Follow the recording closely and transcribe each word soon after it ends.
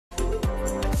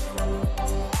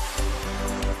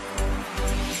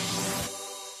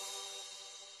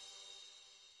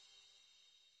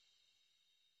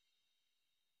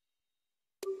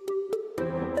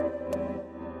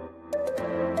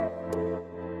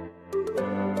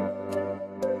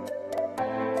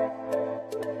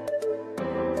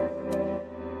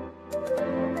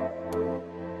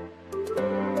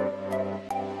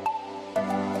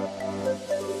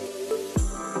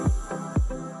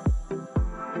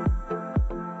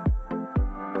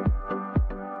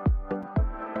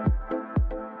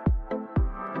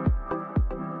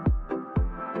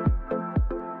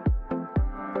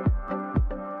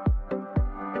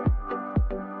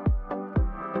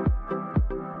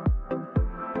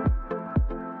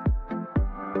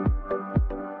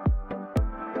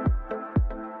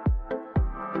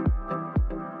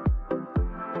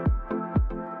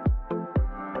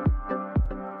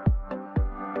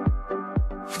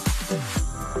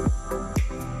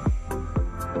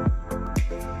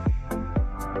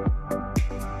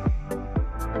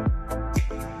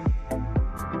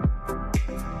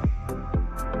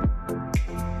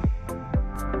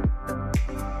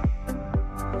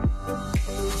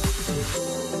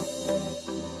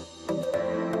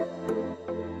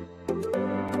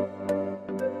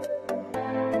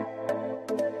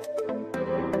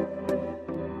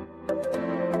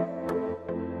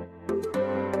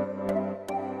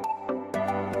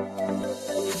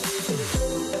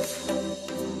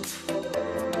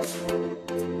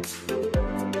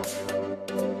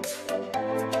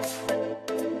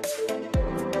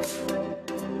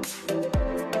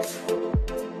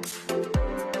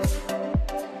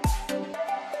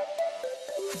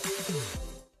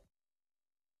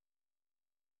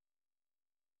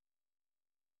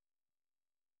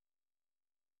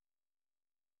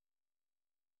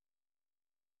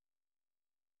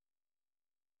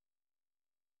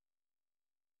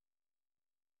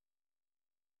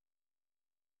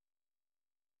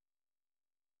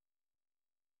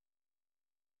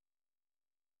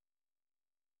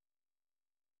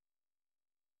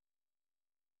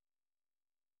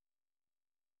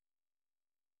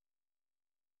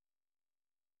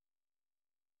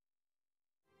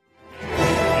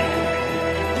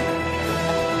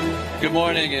Good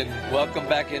morning and welcome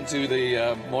back into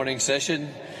the morning session.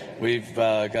 We've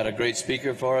got a great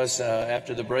speaker for us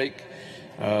after the break.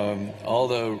 All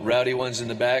the rowdy ones in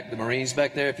the back, the Marines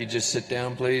back there, if you just sit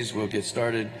down, please, we'll get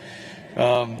started.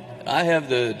 I have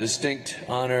the distinct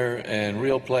honor and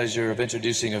real pleasure of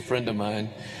introducing a friend of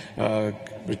mine,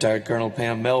 retired Colonel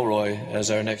Pam Melroy, as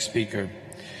our next speaker.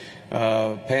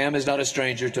 Pam is not a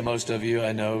stranger to most of you,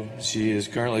 I know. She is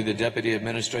currently the Deputy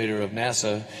Administrator of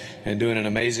NASA and doing an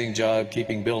amazing job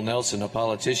keeping Bill Nelson, a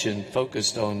politician,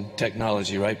 focused on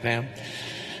technology. Right, Pam?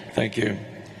 Thank you.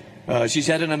 She's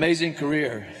had an amazing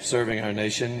career serving our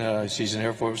nation. She's an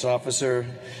Air Force officer,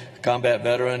 combat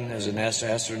veteran, as a NASA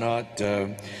astronaut.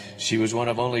 She was one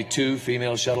of only 2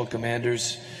 female shuttle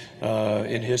commanders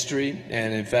in history,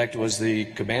 and in fact was the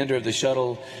commander of the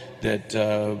shuttle that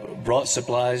brought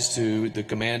supplies to the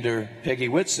commander, Peggy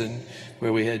Whitson,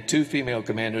 where we had 2 female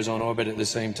commanders on orbit at the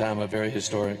same time, a very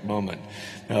historic moment.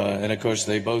 And of course,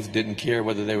 they both didn't care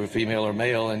whether they were female or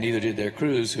male, and neither did their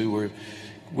crews, who were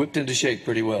whipped into shape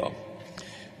pretty well.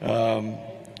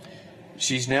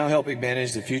 She's now helping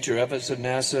manage the future efforts of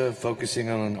NASA, focusing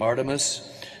on Artemis,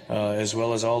 as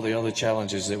well as all the other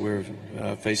challenges that we're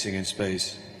facing in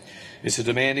space. It's a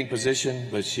demanding position,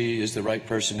 but she is the right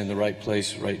person in the right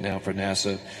place right now for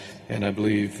NASA, and I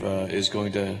believe is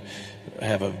going to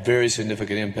have a very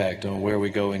significant impact on where we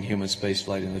go in human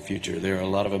spaceflight in the future. There are a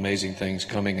lot of amazing things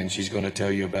coming, and she's going to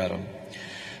tell you about them.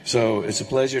 So it's a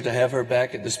pleasure to have her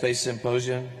back at the Space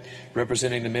Symposium,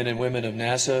 representing the men and women of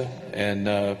NASA.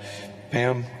 And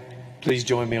Pam, please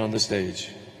join me on the stage.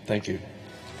 Thank you.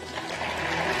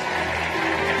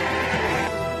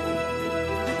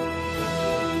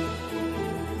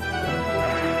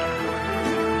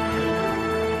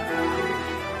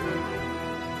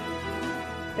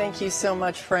 Thank you so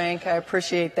much, Frank. I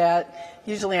appreciate that.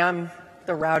 Usually I'm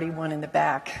the rowdy one in the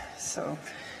back. So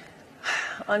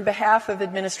on behalf of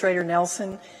Administrator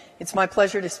Nelson, it's my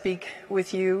pleasure to speak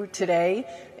with you today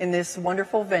in this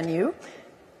wonderful venue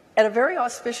at a very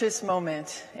auspicious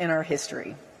moment in our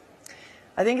history.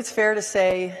 I think it's fair to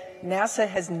say NASA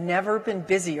has never been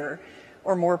busier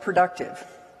or more productive.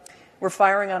 We're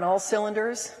firing on all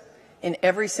cylinders in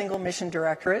every single mission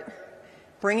directorate,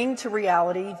 bringing to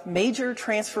reality major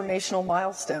transformational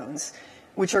milestones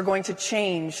which are going to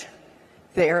change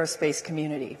the aerospace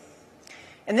community.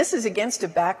 And this is against a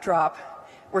backdrop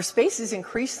where space is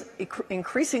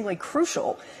increasingly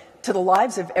crucial to the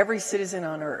lives of every citizen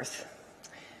on Earth.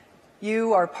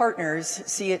 You, our partners,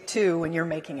 see it too when you're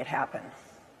making it happen.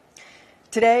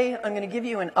 Today, I'm going to give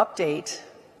you an update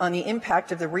on the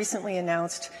impact of the recently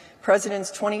announced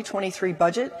President's 2023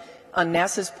 budget on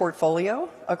NASA's portfolio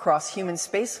across human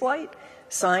spaceflight,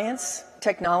 science,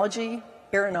 technology,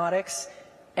 aeronautics,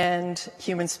 and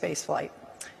human spaceflight.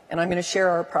 And I'm going to share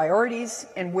our priorities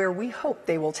and where we hope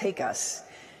they will take us.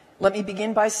 Let me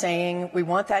begin by saying we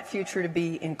want that future to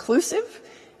be inclusive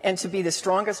and to be the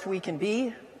strongest we can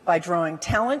be by drawing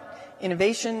talent,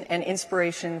 innovation, and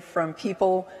inspiration from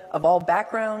people of all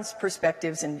backgrounds,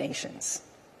 perspectives, and nations.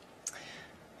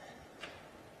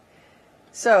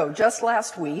 So, just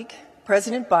last week,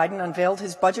 President Biden unveiled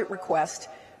his budget request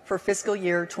for fiscal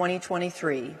year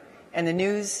 2023, and the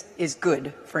news is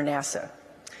good for NASA.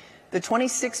 The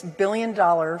 $26 billion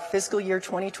fiscal year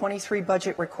 2023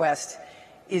 budget request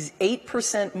is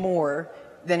 8% more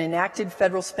than enacted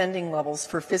federal spending levels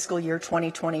for fiscal year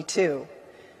 2022,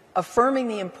 affirming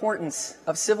the importance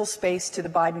of civil space to the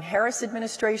Biden-Harris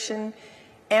administration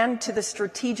and to the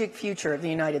strategic future of the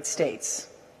United States.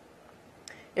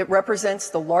 It represents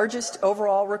the largest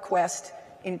overall request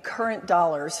in current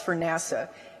dollars for NASA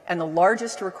and the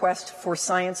largest request for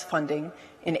science funding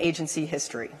in agency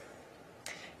history.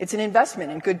 It's an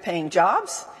investment in good-paying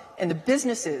jobs and the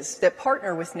businesses that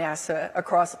partner with NASA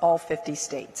across all 50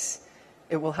 states.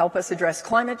 It will help us address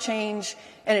climate change,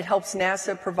 and it helps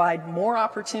NASA provide more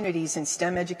opportunities in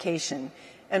STEM education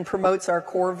and promotes our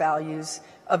core values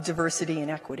of diversity and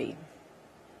equity.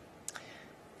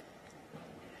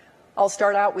 I'll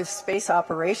start out with space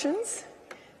operations.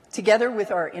 Together with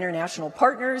our international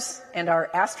partners and our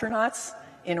astronauts,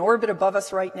 in orbit above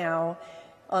us right now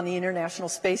on the International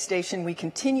Space Station, we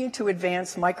continue to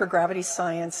advance microgravity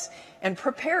science and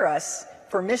prepare us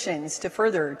for missions to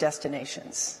further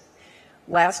destinations.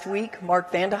 Last week,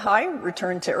 Mark Vande Hei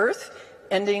returned to Earth,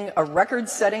 ending a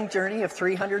record-setting journey of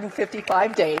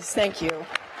 355 days. Thank you.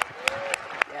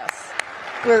 Yes,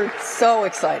 we're so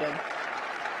excited.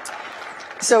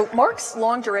 So Mark's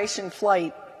long-duration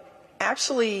flight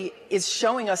actually is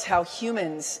showing us how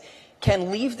humans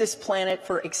can leave this planet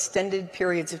for extended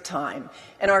periods of time.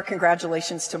 And our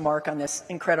congratulations to Mark on this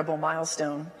incredible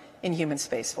milestone in human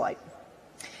spaceflight.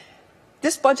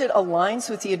 This budget aligns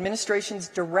with the administration's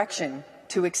direction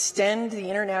to extend the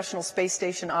International Space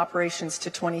Station operations to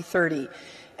 2030,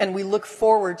 and we look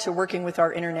forward to working with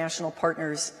our international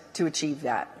partners to achieve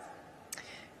that.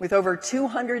 With over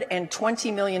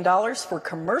 $220 million for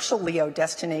commercial LEO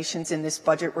destinations in this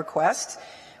budget request,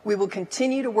 we will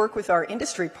continue to work with our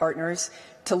industry partners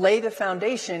to lay the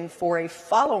foundation for a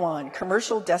follow-on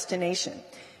commercial destination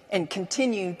and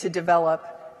continue to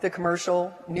develop the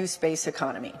commercial new space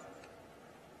economy.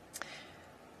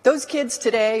 Those kids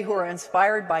today who are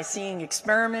inspired by seeing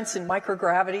experiments in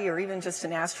microgravity or even just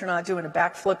an astronaut doing a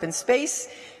backflip in space,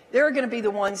 they're going to be the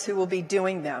ones who will be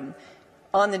doing them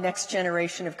on the next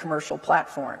generation of commercial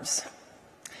platforms.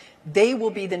 They will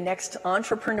be the next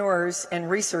entrepreneurs and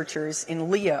researchers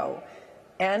in LEO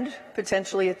and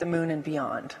potentially at the moon and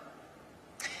beyond.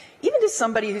 Even to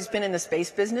somebody who's been in the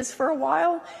space business for a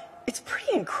while, it's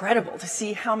pretty incredible to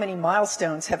see how many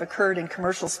milestones have occurred in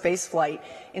commercial spaceflight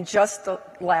in just the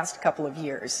last couple of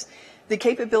years. The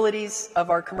capabilities of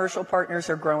our commercial partners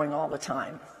are growing all the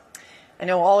time. I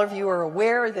know all of you are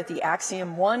aware that the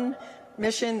Axiom-1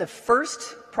 mission, the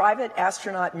first private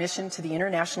astronaut mission to the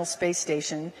International Space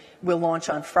Station, will launch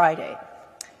on Friday.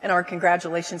 And our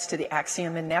congratulations to the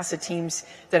Axiom and NASA teams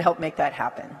that helped make that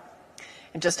happen.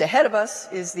 And just ahead of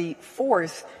us is the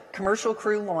fourth commercial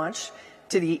crew launch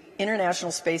to the International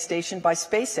Space Station by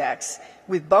SpaceX,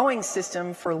 with Boeing's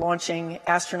system for launching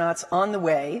astronauts on the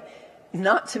way,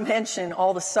 not to mention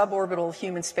all the suborbital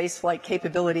human spaceflight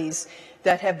capabilities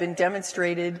that have been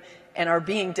demonstrated and are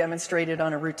being demonstrated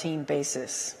on a routine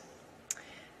basis.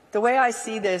 The way I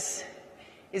see this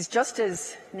is just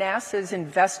as NASA's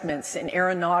investments in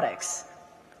aeronautics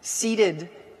seeded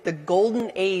the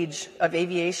golden age of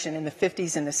aviation in the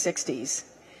 50s and the 60s,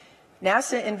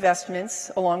 NASA investments,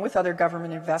 along with other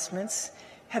government investments,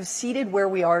 have seeded where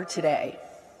we are today.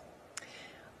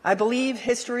 I believe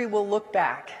history will look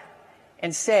back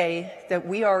and say that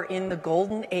we are in the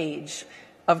golden age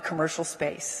of commercial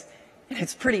space. And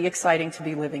it's pretty exciting to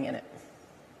be living in it.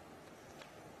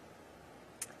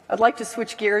 I'd like to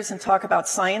switch gears and talk about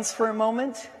science for a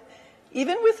moment.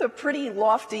 Even with a pretty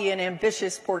lofty and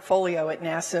ambitious portfolio at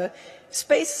NASA,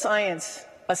 space science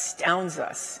astounds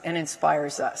us and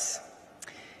inspires us.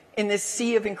 In this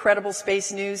sea of incredible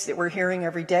space news that we're hearing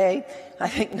every day, I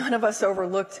think none of us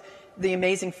overlooked the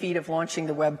amazing feat of launching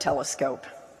the Webb telescope.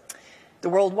 The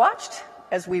world watched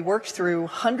as we worked through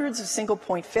hundreds of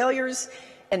single-point failures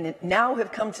and now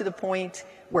have come to the point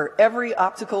where every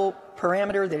optical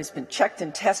parameter that has been checked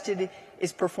and tested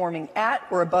is performing at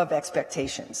or above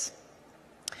expectations.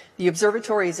 The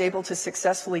observatory is able to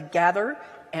successfully gather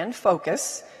and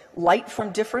focus light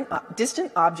from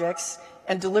distant objects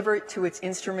and deliver it to its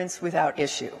instruments without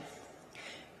issue.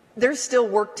 There's still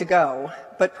work to go,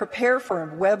 but prepare for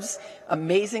Webb's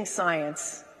amazing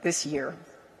science this year.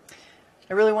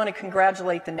 I really want to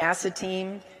congratulate the NASA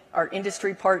team, our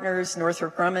industry partners,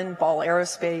 Northrop Grumman, Ball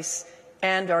Aerospace,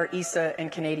 and our ESA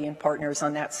and Canadian partners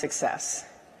on that success.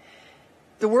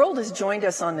 The world has joined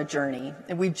us on the journey,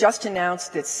 and we've just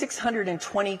announced that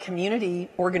 620 community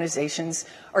organizations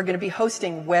are going to be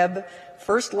hosting Webb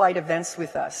First Light events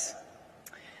with us.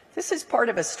 This is part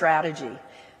of a strategy.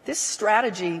 This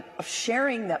strategy of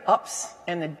sharing the ups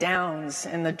and the downs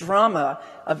and the drama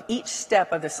of each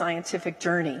step of the scientific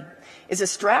journey is a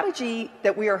strategy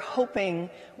that we are hoping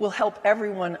will help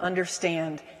everyone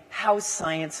understand how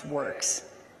science works.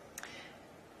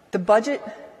 The budget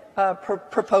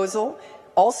proposal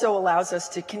also allows us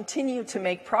to continue to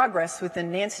make progress with the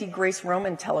Nancy Grace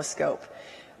Roman telescope,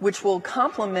 which will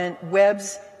complement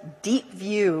Webb's deep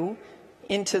view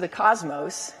into the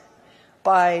cosmos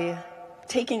by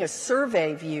taking a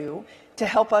survey view to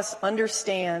help us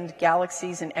understand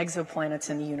galaxies and exoplanets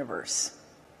in the universe.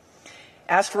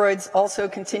 Asteroids also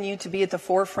continue to be at the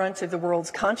forefront of the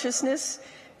world's consciousness.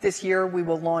 This year we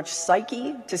will launch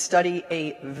Psyche to study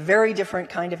a very different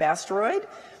kind of asteroid,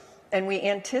 and we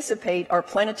anticipate our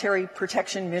planetary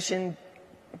protection mission,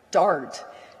 DART,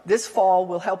 this fall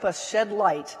will help us shed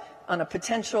light on a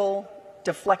potential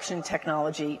deflection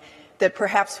technology that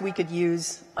perhaps we could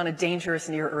use on a dangerous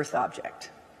near-Earth object.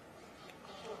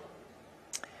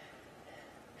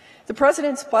 The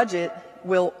President's budget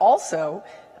will also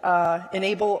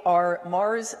enable our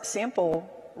Mars sample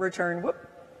return. Whoop.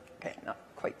 Okay, not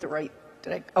quite the right.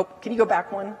 Oh, can you go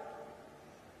back one?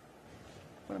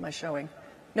 What am I showing?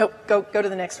 Nope, go to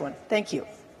the next one. Thank you.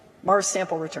 Mars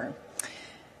sample return.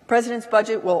 President's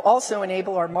budget will also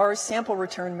enable our Mars sample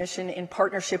return mission in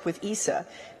partnership with ESA,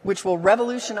 which will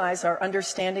revolutionize our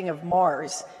understanding of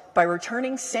Mars by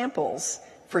returning samples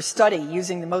for study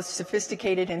using the most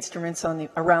sophisticated instruments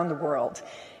around the world.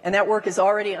 And that work is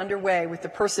already underway with the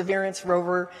Perseverance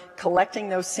rover collecting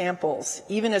those samples,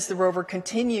 even as the rover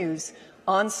continues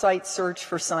on-site search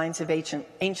for signs of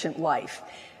ancient life.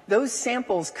 Those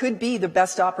samples could be the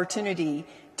best opportunity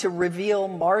to reveal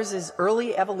Mars's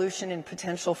early evolution and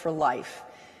potential for life.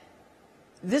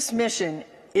 This mission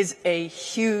is a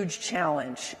huge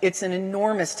challenge. It's an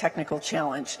enormous technical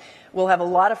challenge. We'll have a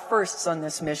lot of firsts on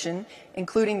this mission,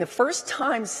 including the first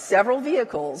time several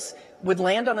vehicles would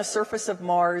land on the surface of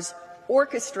Mars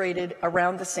orchestrated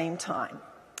around the same time.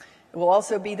 It will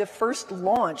also be the first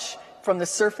launch from the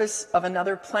surface of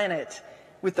another planet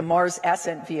with the Mars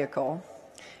Ascent Vehicle,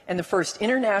 and the first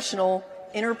international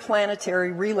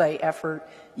interplanetary relay effort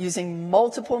using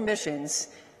multiple missions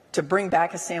to bring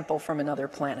back a sample from another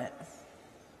planet.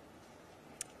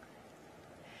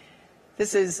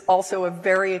 This is also a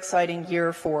very exciting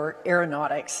year for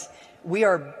aeronautics. We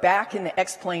are back in the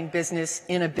X-plane business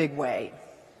in a big way.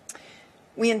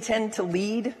 We intend to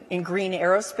lead in green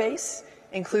aerospace,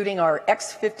 including our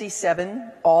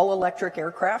X-57 all-electric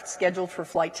aircraft scheduled for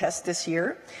flight test this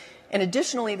year. And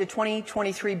additionally, the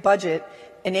 2023 budget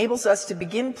enables us to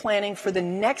begin planning for the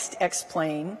next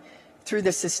X-plane through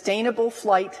the Sustainable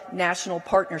Flight National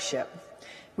Partnership,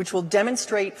 which will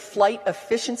demonstrate flight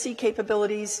efficiency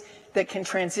capabilities that can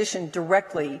transition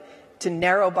directly to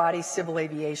narrow-body civil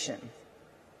aviation.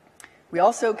 We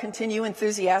also continue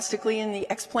enthusiastically in the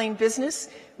X-plane business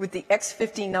with the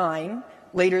X-59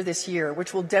 later this year,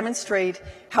 which will demonstrate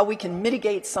how we can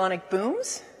mitigate sonic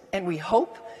booms and, we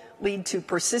hope, lead to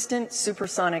persistent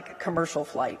supersonic commercial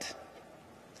flight.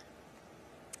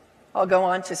 I'll go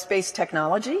on to space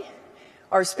technology.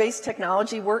 Our space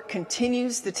technology work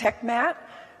continues the TechMat,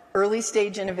 early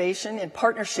stage innovation and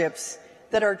partnerships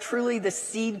that are truly the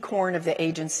seed corn of the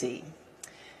agency.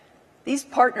 These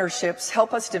partnerships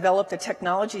help us develop the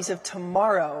technologies of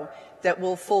tomorrow that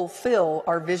will fulfill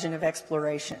our vision of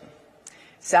exploration.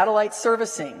 Satellite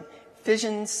servicing,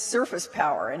 fission surface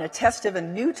power, and a test of a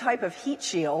new type of heat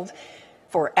shield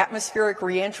for atmospheric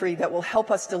reentry that will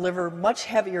help us deliver much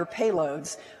heavier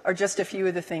payloads are just a few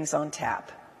of the things on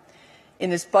tap. In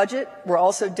this budget, we're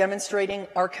also demonstrating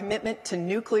our commitment to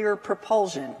nuclear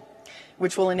propulsion,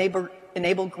 which will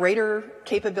enable greater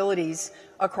capabilities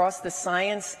across the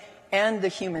science and the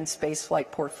human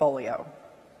spaceflight portfolio.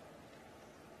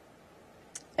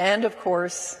 And of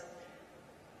course,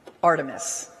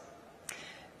 Artemis.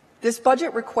 This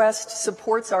budget request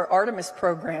supports our Artemis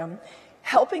program,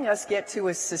 helping us get to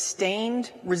a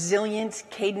sustained, resilient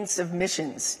cadence of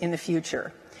missions in the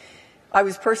future. I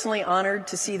was personally honored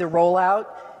to see the rollout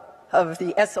of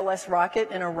the SLS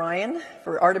rocket in Orion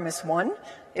for Artemis 1.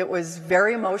 It was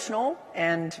very emotional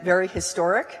and very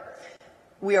historic.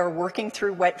 We are working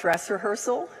through wet dress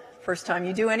rehearsal. First time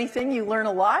you do anything, you learn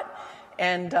a lot,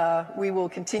 and we will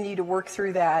continue to work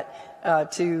through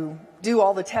that to do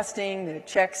all the testing, the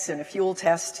checks, and a fuel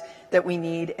test that we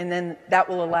need, and then that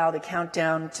will allow the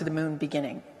countdown to the moon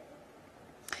beginning.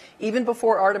 Even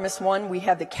before Artemis 1, we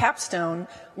have the Capstone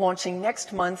launching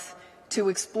next month to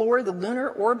explore the lunar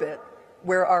orbit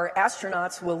where our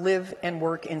astronauts will live and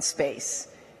work in space.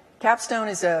 Capstone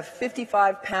is a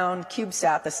 55-pound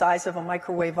CubeSat the size of a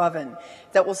microwave oven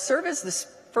that will serve as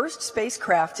the first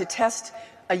spacecraft to test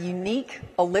a unique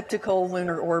elliptical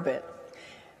lunar orbit.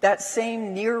 That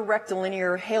same near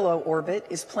rectilinear halo orbit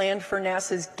is planned for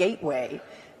NASA's Gateway,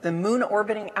 the moon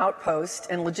orbiting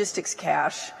outpost and logistics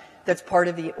cache that's part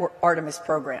of the Artemis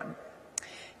program.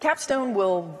 Capstone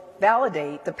will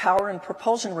validate the power and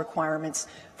propulsion requirements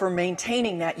for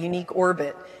maintaining that unique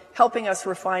orbit, helping us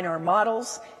refine our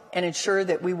models and ensure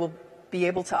that we will be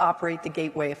able to operate the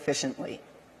Gateway efficiently.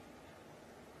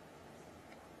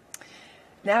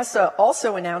 NASA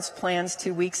also announced plans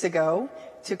 2 weeks ago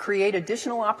to create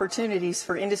additional opportunities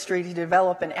for industry to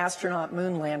develop an astronaut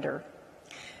moon lander.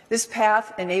 This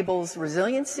path enables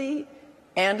resiliency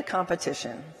and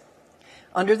competition.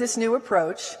 Under this new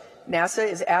approach, NASA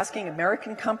is asking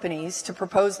American companies to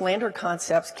propose lander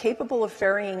concepts capable of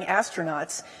ferrying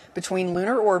astronauts between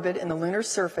lunar orbit and the lunar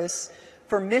surface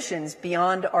for missions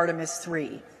beyond Artemis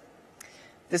 3.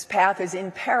 This path is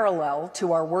in parallel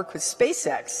to our work with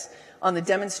SpaceX on the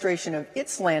demonstration of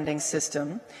its landing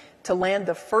system to land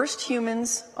the first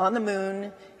humans on the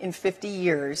moon in 50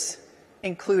 years,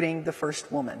 including the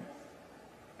first woman.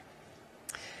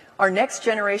 Our next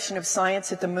generation of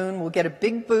science at the moon will get a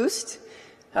big boost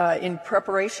in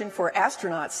preparation for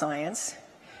astronaut science,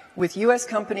 with U.S.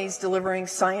 companies delivering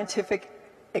scientific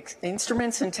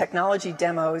instruments and technology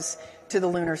demos to the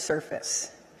lunar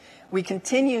surface. We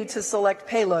continue to select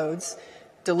payloads,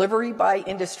 delivery by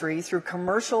industry through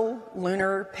commercial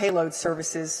lunar payload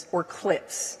services, or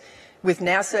CLPS, with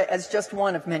NASA as just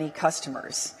one of many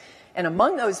customers. And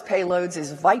among those payloads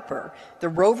is Viper, the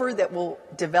rover that will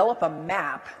develop a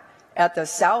map at the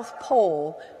South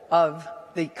Pole of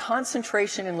the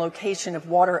concentration and location of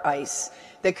water ice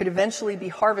that could eventually be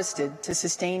harvested to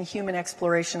sustain human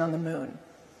exploration on the moon.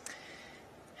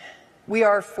 We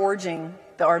are forging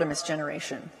the Artemis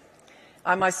generation.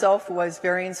 I myself was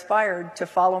very inspired to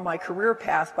follow my career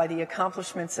path by the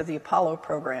accomplishments of the Apollo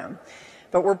program,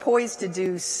 but we're poised to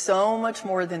do so much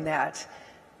more than that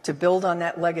to build on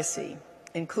that legacy,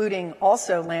 including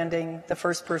also landing the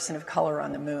first person of color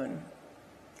on the moon.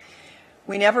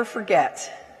 We never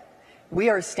forget, we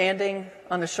are standing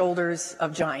on the shoulders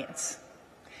of giants,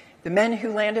 the men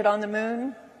who landed on the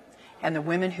moon and the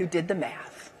women who did the math.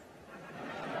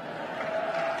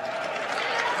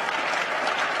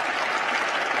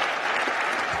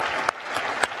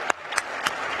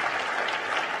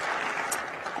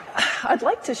 I'd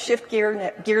like to shift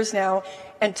gears now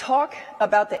and talk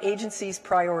about the agency's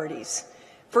priorities.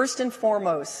 First and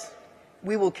foremost,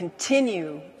 we will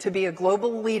continue to be a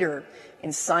global leader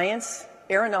in science,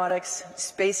 aeronautics,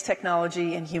 space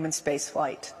technology, and human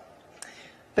spaceflight.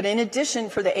 But in addition,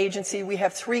 for the agency, we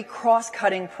have three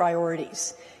cross-cutting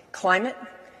priorities: climate,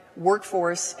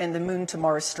 workforce, and the Moon to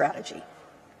Mars strategy.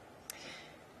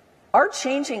 Our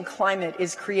changing climate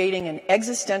is creating an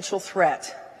existential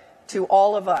threat to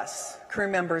all of us, crew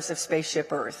members of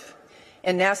Spaceship Earth.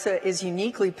 And NASA is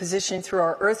uniquely positioned through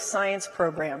our Earth Science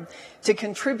program to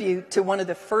contribute to one of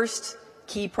the first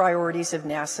key priorities of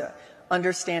NASA,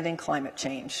 understanding climate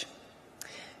change.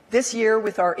 This year,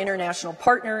 with our international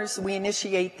partners, we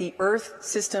initiate the Earth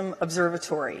System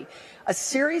Observatory, a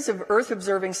series of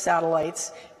Earth-observing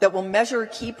satellites that will measure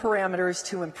key parameters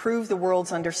to improve the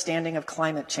world's understanding of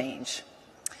climate change.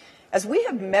 As we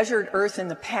have measured Earth in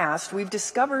the past, we've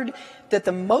discovered that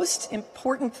the most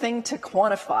important thing to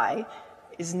quantify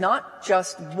is not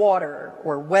just water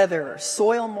or weather,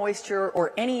 soil moisture,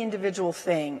 or any individual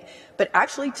thing, but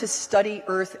actually to study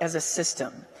Earth as a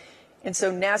system. And so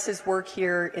NASA's work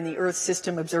here in the Earth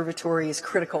System Observatory is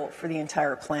critical for the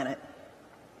entire planet.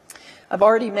 I've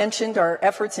already mentioned our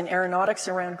efforts in aeronautics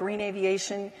around green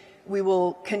aviation. We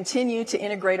will continue to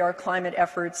integrate our climate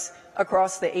efforts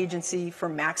across the agency for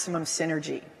maximum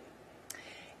synergy.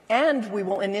 And we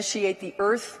will initiate the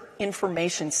Earth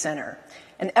Information Center,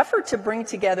 an effort to bring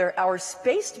together our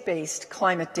space-based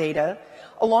climate data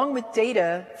along with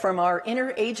data from our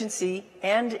interagency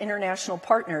and international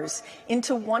partners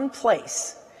into one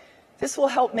place. This will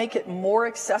help make it more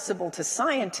accessible to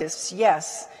scientists,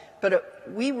 yes, but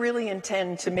we really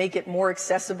intend to make it more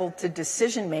accessible to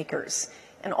decision makers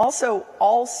and also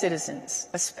all citizens,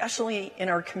 especially in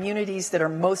our communities that are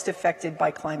most affected by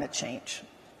climate change.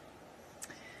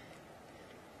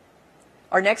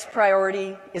 Our next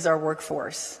priority is our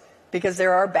workforce, because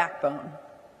they're our backbone.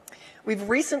 We've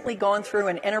recently gone through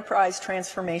an enterprise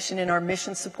transformation in our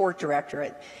Mission Support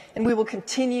Directorate, and we will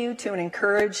continue to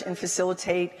encourage and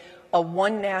facilitate a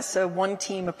one NASA, one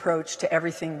team approach to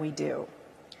everything we do.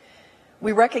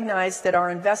 We recognize that our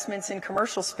investments in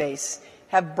commercial space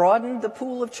have broadened the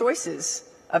pool of choices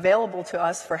available to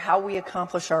us for how we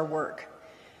accomplish our work.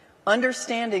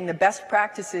 Understanding the best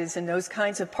practices in those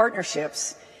kinds of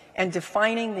partnerships and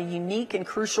defining the unique and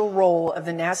crucial role of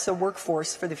the NASA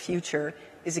workforce for the future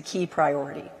is a key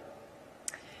priority.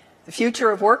 The future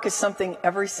of work is something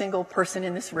every single person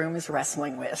in this room is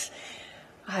wrestling with.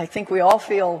 I think we all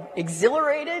feel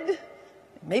exhilarated,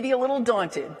 maybe a little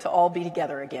daunted to all be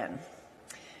together again.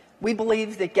 We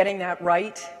believe that getting that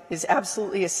right is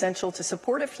absolutely essential to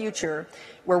support a future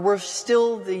where we're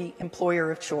still the employer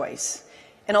of choice.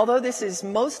 And although this is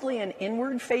mostly an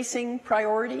inward-facing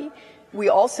priority, we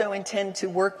also intend to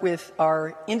work with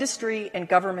our industry and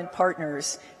government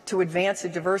partners to advance a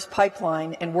diverse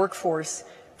pipeline and workforce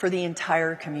for the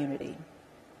entire community.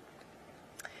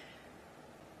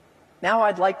 Now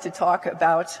I'd like to talk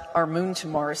about our Moon to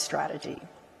Mars strategy.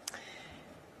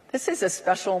 This is a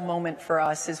special moment for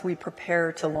us as we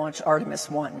prepare to launch Artemis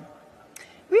 1.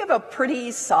 We have a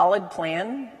pretty solid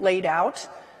plan laid out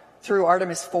through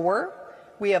Artemis 4,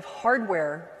 we have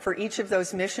hardware for each of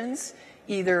those missions,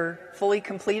 either fully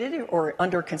completed or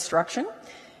under construction.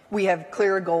 We have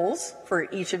clear goals for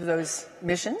each of those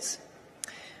missions.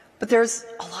 But there's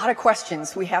a lot of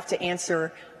questions we have to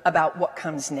answer about what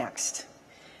comes next.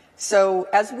 So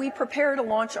as we prepare to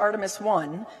launch Artemis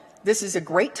 1, this is a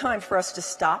great time for us to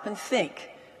stop and think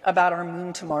about our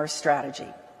Moon to Mars strategy.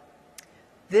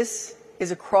 This is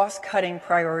a cross-cutting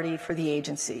priority for the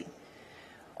agency.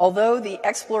 Although the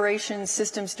Exploration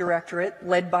Systems Directorate,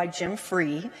 led by Jim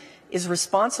Free, is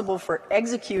responsible for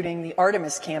executing the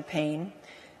Artemis campaign,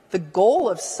 the goal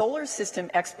of solar system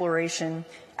exploration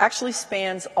actually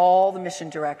spans all the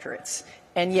mission directorates.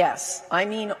 And yes, I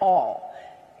mean all.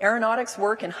 Aeronautics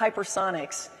work in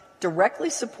hypersonics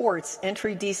directly supports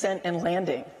entry, descent, and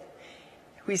landing.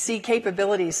 We see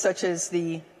capabilities such as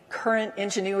the current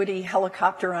Ingenuity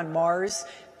helicopter on Mars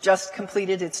just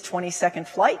completed its 22nd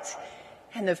flight,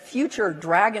 and the future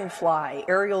Dragonfly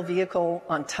aerial vehicle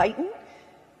on Titan.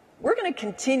 We're going to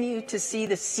continue to see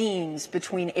the seams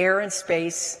between air and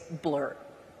space blur.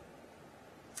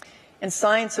 And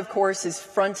science, of course, is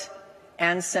front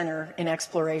and center in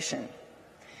exploration.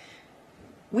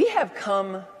 We have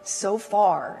come so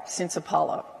far since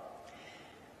Apollo.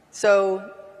 So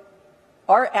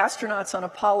our astronauts on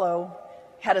Apollo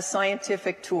had a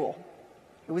scientific tool.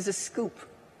 It was a scoop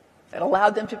that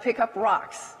allowed them to pick up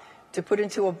rocks to put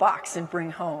into a box and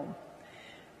bring home.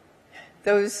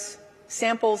 Those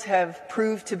samples have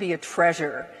proved to be a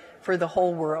treasure for the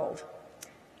whole world.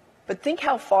 But think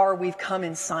how far we've come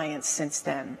in science since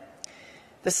then.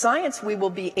 The science we will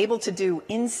be able to do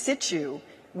in situ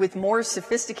with more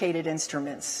sophisticated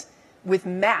instruments, with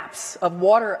maps of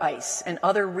water ice and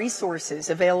other resources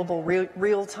available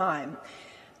real time,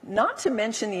 not to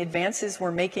mention the advances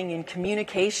we're making in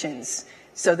communications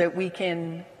so that we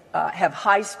can have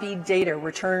high-speed data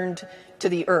returned to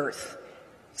the Earth,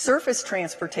 surface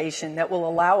transportation that will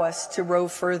allow us to rove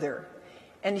further,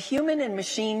 and human and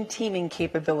machine teaming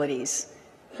capabilities.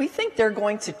 We think they're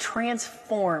going to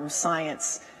transform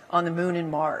science on the Moon and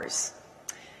Mars.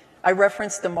 I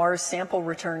referenced the Mars sample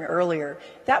return earlier.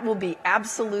 That will be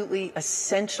absolutely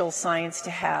essential science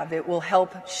to have. It will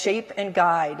help shape and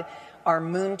guide our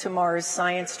Moon to Mars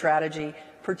science strategy,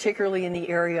 particularly in the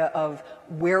area of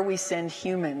where we send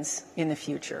humans in the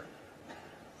future.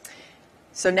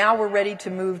 So now we're ready to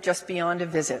move just beyond a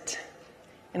visit.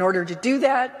 In order to do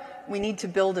that, we need to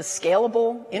build a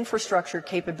scalable infrastructure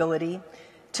capability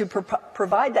to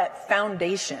provide that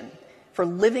foundation for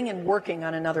living and working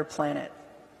on another planet.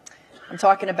 I'm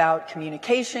talking about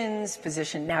communications,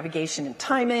 position, navigation, and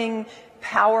timing,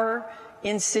 power,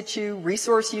 in situ,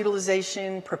 resource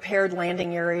utilization, prepared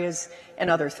landing areas, and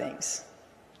other things.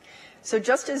 So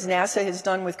just as NASA has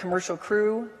done with commercial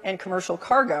crew and commercial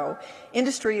cargo,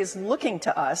 industry is looking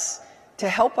to us to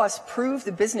help us prove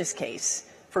the business case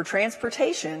for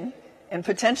transportation and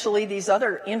potentially these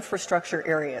other infrastructure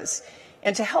areas,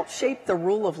 and to help shape the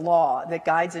rule of law that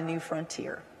guides a new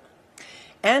frontier,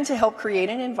 and to help create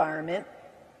an environment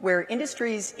where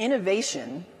industry's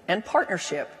innovation and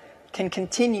partnership can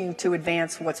continue to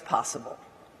advance what's possible.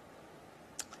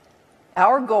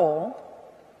 Our goal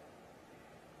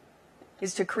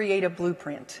is to create a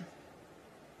blueprint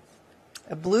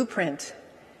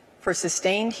for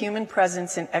sustained human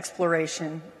presence and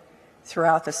exploration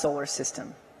throughout the solar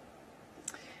system.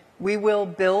 We will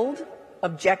build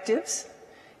objectives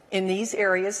in these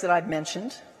areas that I've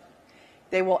mentioned.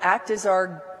 They will act as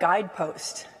our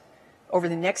guidepost over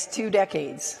the next 2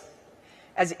 decades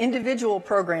as individual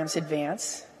programs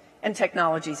advance and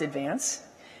technologies advance,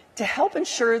 to help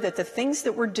ensure that the things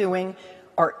that we're doing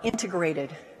are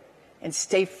integrated and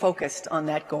stay focused on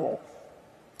that goal.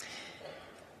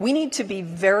 We need to be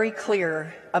very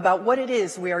clear about what it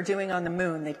is we are doing on the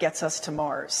Moon that gets us to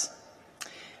Mars.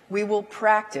 We will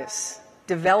practice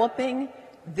developing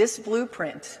this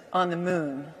blueprint on the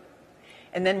Moon,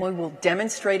 and then we will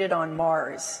demonstrate it on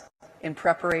Mars in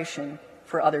preparation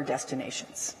for other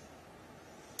destinations.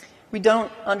 We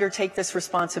don't undertake this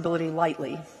responsibility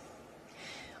lightly.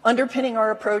 Underpinning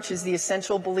our approach is the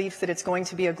essential belief that it's going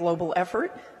to be a global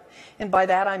effort, and by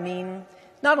that I mean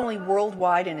not only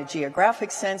worldwide in a geographic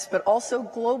sense, but also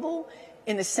global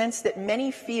in the sense that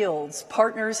many fields,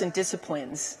 partners, and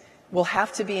disciplines will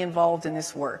have to be involved in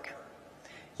this work.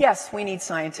 Yes, we need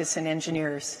scientists and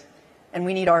engineers, and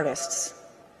we need artists.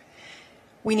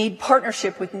 We need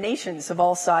partnership with nations of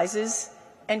all sizes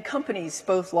and companies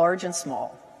both large and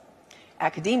small.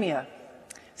 Academia,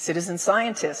 citizen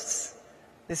scientists,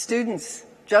 the students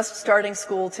just starting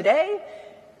school today,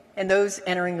 and those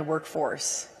entering the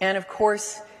workforce. And of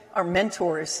course, our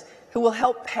mentors who will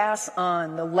help pass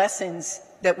on the lessons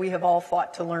that we have all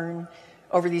fought to learn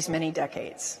over these many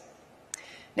decades.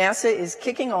 NASA is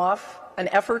kicking off an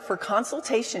effort for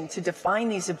consultation to define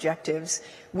these objectives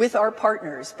with our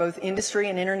partners, both industry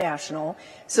and international,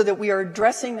 so that we are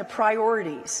addressing the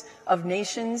priorities of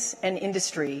nations and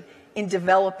industry in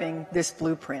developing this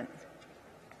blueprint.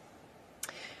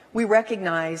 We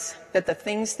recognize that the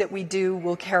things that we do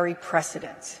will carry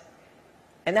precedence,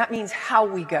 and that means how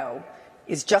we go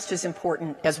is just as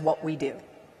important as what we do.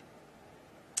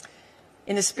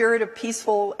 In the spirit of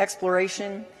peaceful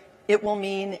exploration, it will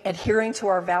mean adhering to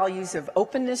our values of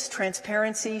openness,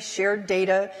 transparency, shared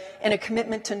data, and a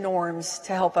commitment to norms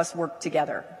to help us work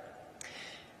together.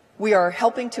 We are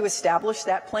helping to establish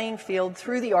that playing field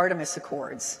through the Artemis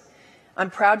Accords. I'm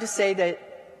proud to say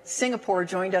that Singapore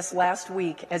joined us last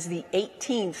week as the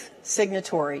 18th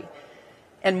signatory,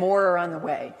 and more are on the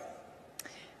way.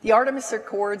 The Artemis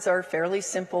Accords are fairly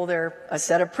simple. They're a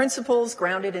set of principles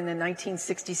grounded in the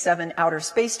 1967 Outer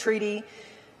Space Treaty,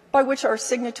 by which our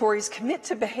signatories commit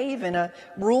to behave in a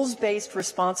rules-based,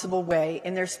 responsible way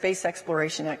in their space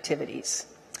exploration activities.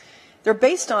 They're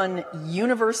based on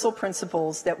universal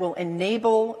principles that will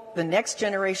enable the next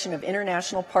generation of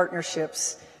international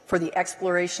partnerships for the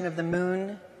exploration of the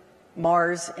Moon,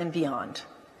 Mars, and beyond.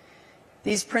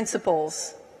 These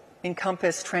principles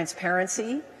encompass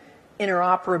transparency,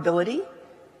 interoperability,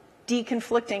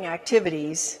 deconflicting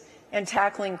activities, and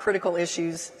tackling critical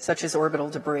issues such as orbital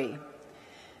debris.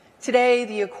 Today,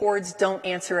 the Accords don't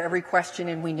answer every question,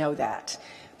 and we know that.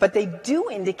 But they do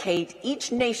indicate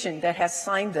each nation that has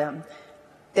signed them,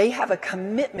 they have a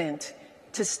commitment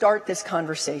to start this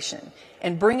conversation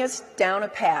and bring us down a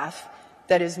path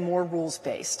that is more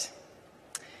rules-based.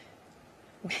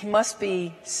 We must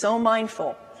be so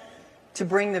mindful to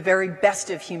bring the very best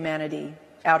of humanity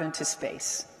out into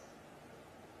space.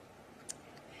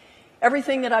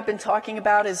 Everything that I've been talking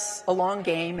about is a long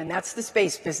game, and that's the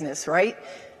space business, right?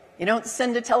 You don't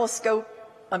send a telescope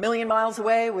a million miles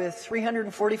away with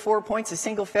 344 points of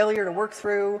single failure to work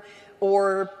through,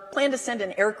 or plan to send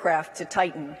an aircraft to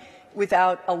Titan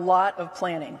without a lot of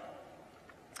planning.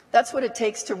 That's what it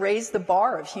takes to raise the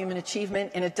bar of human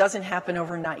achievement, and it doesn't happen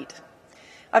overnight.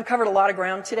 I've covered a lot of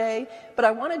ground today, but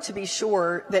I wanted to be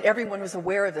sure that everyone was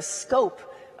aware of the scope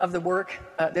of the work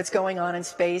that's going on in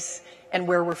space and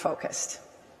where we're focused.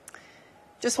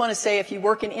 Just want to say, if you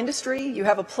work in industry, you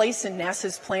have a place in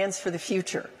NASA's plans for the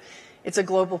future. It's a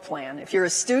global plan. If you're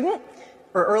a student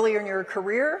or earlier in your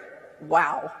career,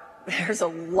 wow, there's a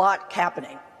lot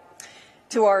happening.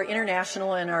 To our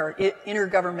international and our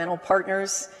intergovernmental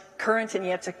partners, current and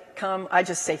yet to come, I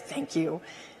just say thank you.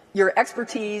 Your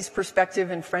expertise,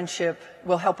 perspective, and friendship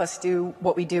will help us do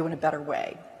what we do in a better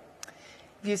way.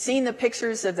 If you've seen the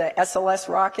pictures of the SLS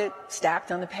rocket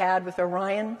stacked on the pad with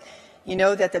Orion, you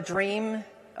know that the dream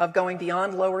of going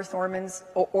beyond low Earth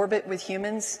orbit with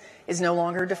humans is no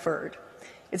longer deferred.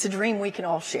 It's a dream we can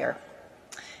all share.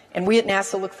 And we at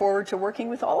NASA look forward to working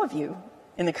with all of you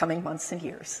in the coming months and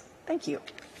years. Thank you.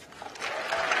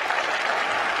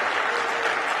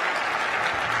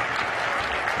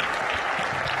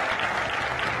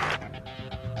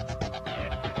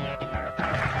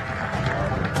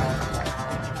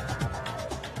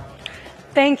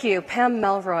 Thank you, Pam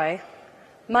Melroy.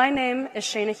 My name is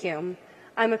Shayna Hume.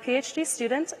 I'm a PhD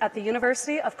student at the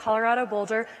University of Colorado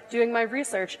Boulder doing my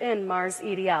research in Mars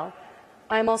EDL.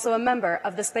 I am also a member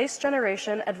of the Space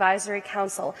Generation Advisory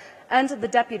Council and the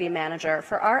Deputy Manager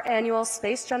for our annual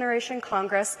Space Generation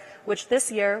Congress, which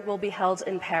this year will be held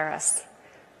in Paris.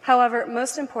 However,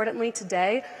 most importantly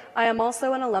today, I am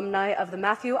also an alumni of the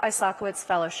Matthew Isakowitz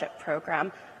Fellowship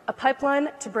Program, a pipeline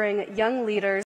to bring young leaders